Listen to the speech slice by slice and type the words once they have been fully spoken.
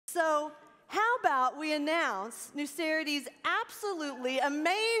So how about we announce NuCerity's absolutely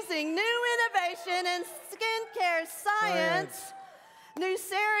amazing new innovation in skincare science,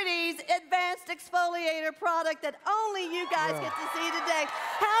 NuCerity's Advanced Exfoliator product that only you guys get to see today.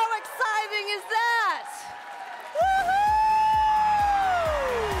 How exciting is that? Woohoo!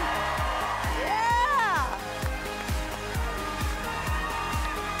 Yeah!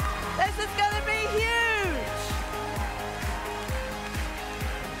 This is going to be huge.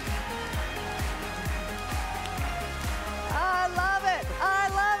 I love it. I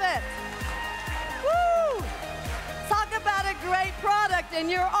love it. Woo! Talk about a great product in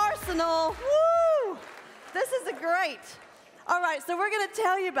your arsenal. Woo! This is great. All right, so we're going to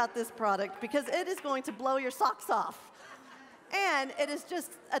tell you about this product because it is going to blow your socks off. And it is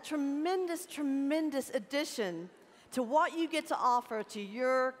just a tremendous, tremendous addition to what you get to offer to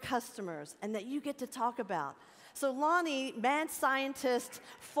your customers and that you get to talk about. So Lonnie, mad scientist,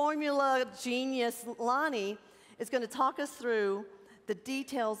 formula genius Lonnie, is going to talk us through the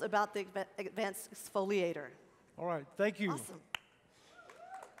details about the Advanced Exfoliator. All right, thank you. Awesome.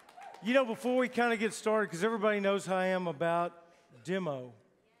 You know, before we kind of get started, because everybody knows how I am about demo,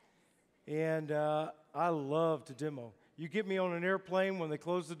 and I love to demo. You get me on an airplane when they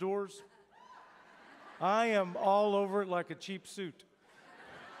close the doors, I am all over it like a cheap suit.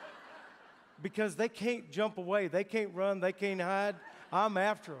 Because they can't jump away, they can't run, they can't hide, I'm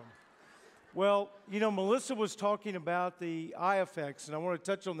after them. Well, you know, Melissa was talking about the eye effects, and I want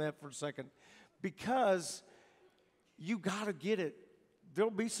to touch on that for a second, because you got to get it.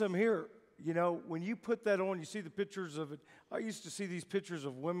 There'll be some here. You know, when you put that on, you see the pictures of it. I used to see these pictures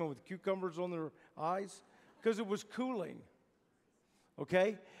of women with cucumbers on their eyes because it was cooling,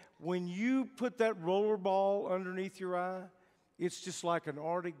 okay? When you put that roller ball underneath your eye, it's just like an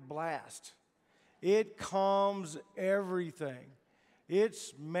Arctic blast. It calms everything.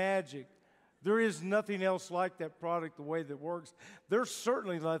 It's magic. There is nothing else like that product the way that it works. There's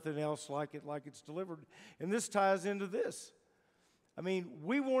certainly nothing else like it, like it's delivered. And this ties into this. I mean,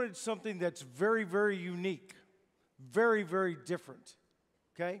 we wanted something that's very, very unique, very, very different,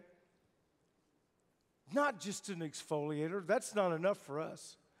 okay? Not just an exfoliator. That's not enough for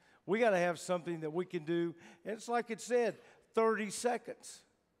us. We got to have something that we can do, and it's like it said, 30 seconds.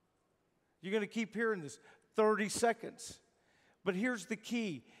 You're going to keep hearing this, 30 seconds. But here's the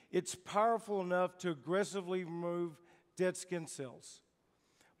key. It's powerful enough to aggressively remove dead skin cells.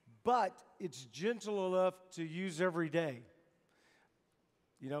 But it's gentle enough to use every day.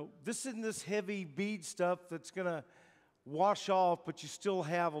 You know, this isn't this heavy bead stuff that's going to wash off, but you still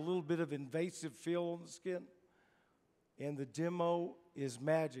have a little bit of invasive feel on the skin. And the demo is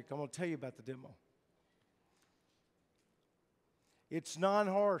magic. I'm going to tell you about the demo. It's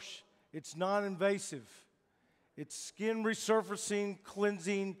non-harsh. It's non-invasive. It's skin resurfacing,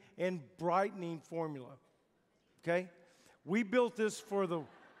 cleansing, and brightening formula, okay? We built this for the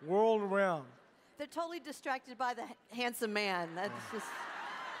world around. They're totally distracted by the handsome man. That's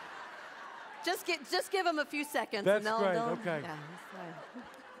just give them a few seconds. That's and great, they'll, okay. Yeah,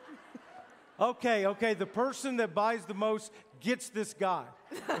 that's fine. Okay, the person that buys the most gets this guy.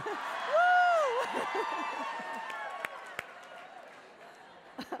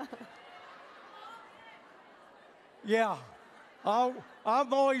 Yeah, I'm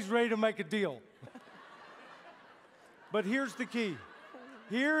always ready to make a deal. But here's the key.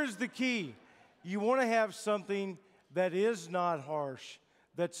 Here is the key. You want to have something that is not harsh,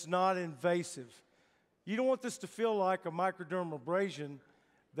 that's not invasive. You don't want this to feel like a microdermal abrasion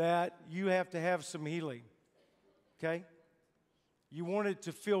that you have to have some healing, okay? You want it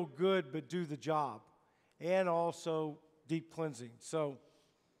to feel good but do the job, and also deep cleansing. So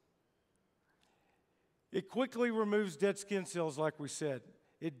it quickly removes dead skin cells, like we said.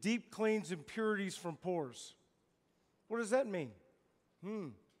 It deep cleans impurities from pores. What does that mean?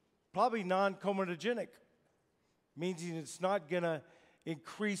 Probably non-comedogenic, meaning it's not going to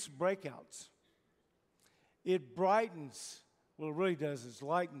increase breakouts. It brightens. What it really does is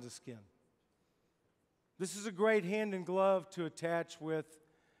lighten the skin. This is a great hand in glove to attach with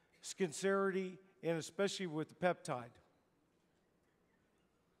NuCerity and especially with the peptide,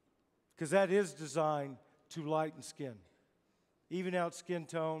 because that is designed to lighten skin, even out skin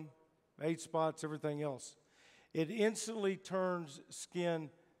tone, age spots, everything else. It instantly turns skin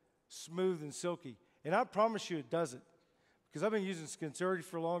smooth and silky. And I promise you it does it, because I've been using NuCerity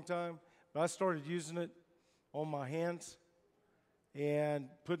for a long time, but I started using it on my hands and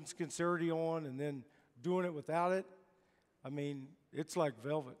putting NuCerity on and then doing it without it. I mean, it's like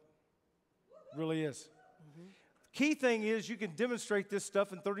velvet. It really is. Key thing is you can demonstrate this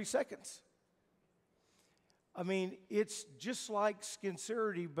stuff in 30 seconds. I mean, it's just like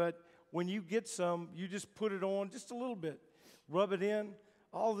NuCerity, but when you get some, you just put it on just a little bit, rub it in,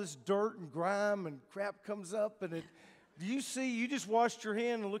 all this dirt and grime and crap comes up, and do you see, you just washed your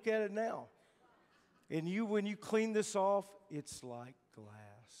hand and look at it now. And when you clean this off, it's like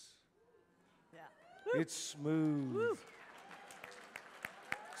glass. Yeah. It's smooth. Woo.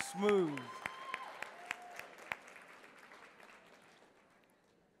 Smooth.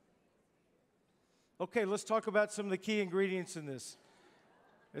 Okay, let's talk about some of the key ingredients in this.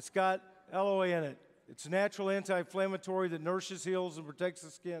 It's got aloe in it. It's a natural anti-inflammatory that nourishes, heals, and protects the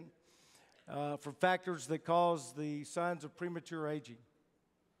skin from factors that cause the signs of premature aging.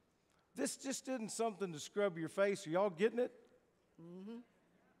 This just isn't something to scrub your face. Are y'all getting it? Mm-hmm.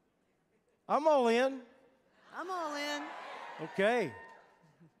 I'm all in. I'm all in. Okay.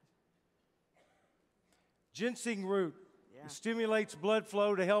 Ginseng root. Yeah. It stimulates blood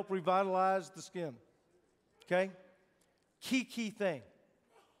flow to help revitalize the skin. Okay? Key thing.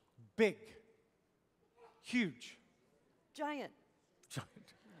 Big. Huge. Giant.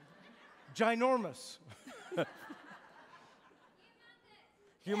 Ginormous.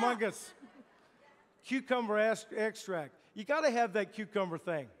 Humongous. Cucumber extract. You got to have that cucumber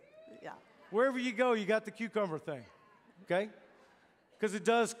thing. Yeah. Wherever you go, you got the cucumber thing. Okay? Because it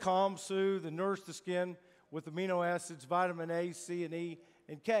does calm, soothe, and nourish the skin with amino acids, vitamin A, C, and E,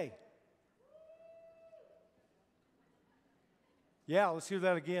 and K. Yeah, let's hear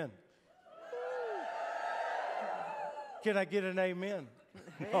that again. Can I get an amen?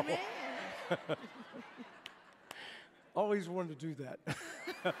 Amen. Always wanted to do that.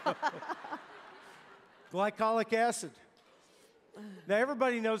 Glycolic acid. Now,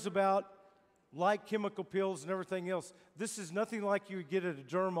 everybody knows about light chemical pills and everything else. This is nothing like you would get at a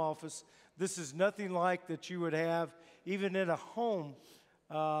derm office. This is nothing like that you would have even in a home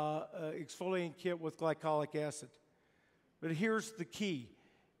exfoliating kit with glycolic acid. But here's the key.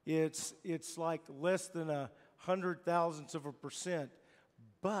 It's like less than 100,000%,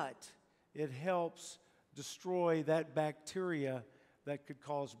 but it helps destroy that bacteria that could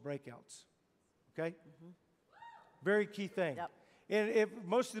cause breakouts. Okay? Mm-hmm. Very key thing. Yep. And if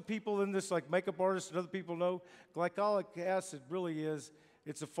most of the people in this, like makeup artists and other people know, glycolic acid really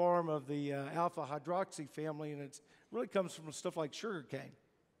it's a form of the alpha hydroxy family, and it really comes from stuff like sugar cane.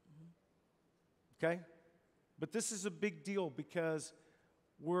 Mm-hmm. Okay? But this is a big deal because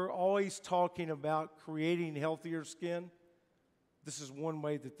we're always talking about creating healthier skin. This is one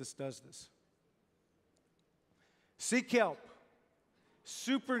way that this does this. Sea kelp,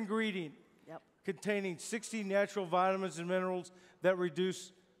 super ingredient. Yep. Containing 60 natural vitamins and minerals that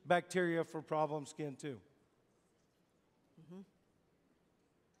reduce bacteria for problem skin too. Mm-hmm.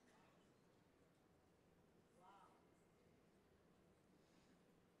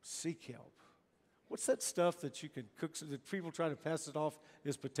 Sea kelp. What's that stuff that you can cook so that people try to pass it off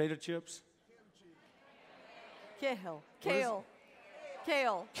as potato chips? Kale. Kale.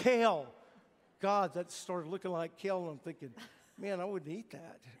 Kale. Kale. God, that started looking like kale, and I'm thinking, man, I wouldn't eat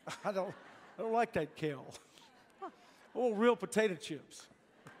that. I don't like that kale. Oh, real potato chips.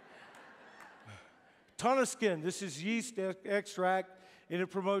 Toniskin, this is yeast extract, and it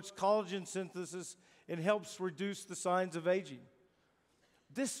promotes collagen synthesis and helps reduce the signs of aging.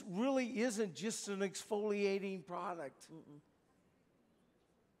 This really isn't just an exfoliating product. Mm-mm.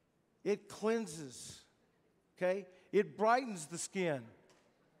 It cleanses, okay? It brightens the skin,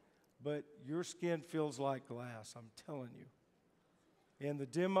 but your skin feels like glass, I'm telling you. And the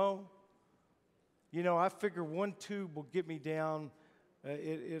demo, you know, I figure one tube will get me down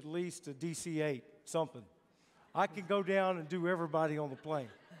at least a DC-8, something. I can go down and do everybody on the plane.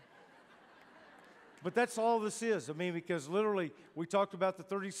 But that's all this is. I mean, because literally, we talked about the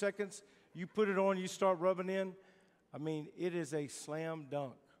 30 seconds. You put it on, you start rubbing in. I mean, it is a slam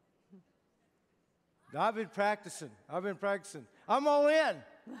dunk. I've been practicing. I'm all in.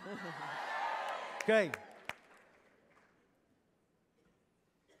 Okay.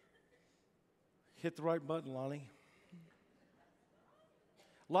 Hit the right button, Lonnie.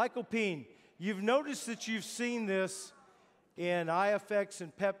 Lycopene. You've noticed that you've seen this in IFX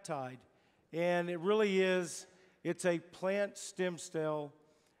and peptide. And it really is, it's a plant stem cell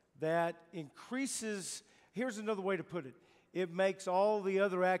that increases, here's another way to put it. It makes all the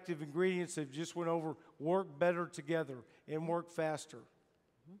other active ingredients that just went over work better together and work faster.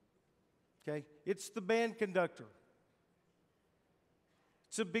 Okay? It's the band conductor.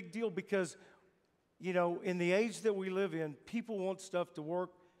 It's a big deal because, you know, in the age that we live in, people want stuff to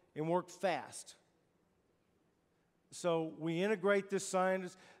work and work fast. So we integrate this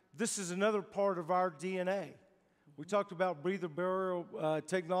science. This is another part of our DNA. We talked about breather barrier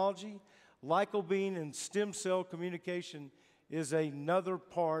technology. Lycopene and stem cell communication is another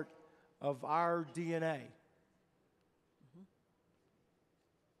part of our DNA.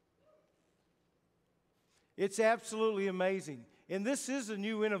 It's absolutely amazing. And this is a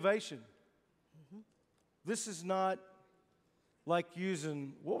new innovation. This is not like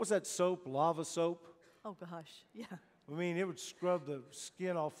using, what was that soap, lava soap? Oh, gosh, yeah. I mean, it would scrub the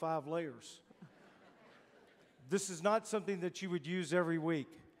skin off 5 layers. This is not something that you would use every week.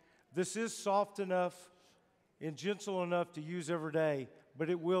 This is soft enough and gentle enough to use every day, but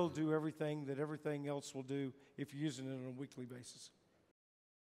it will do everything that everything else will do if you're using it on a weekly basis.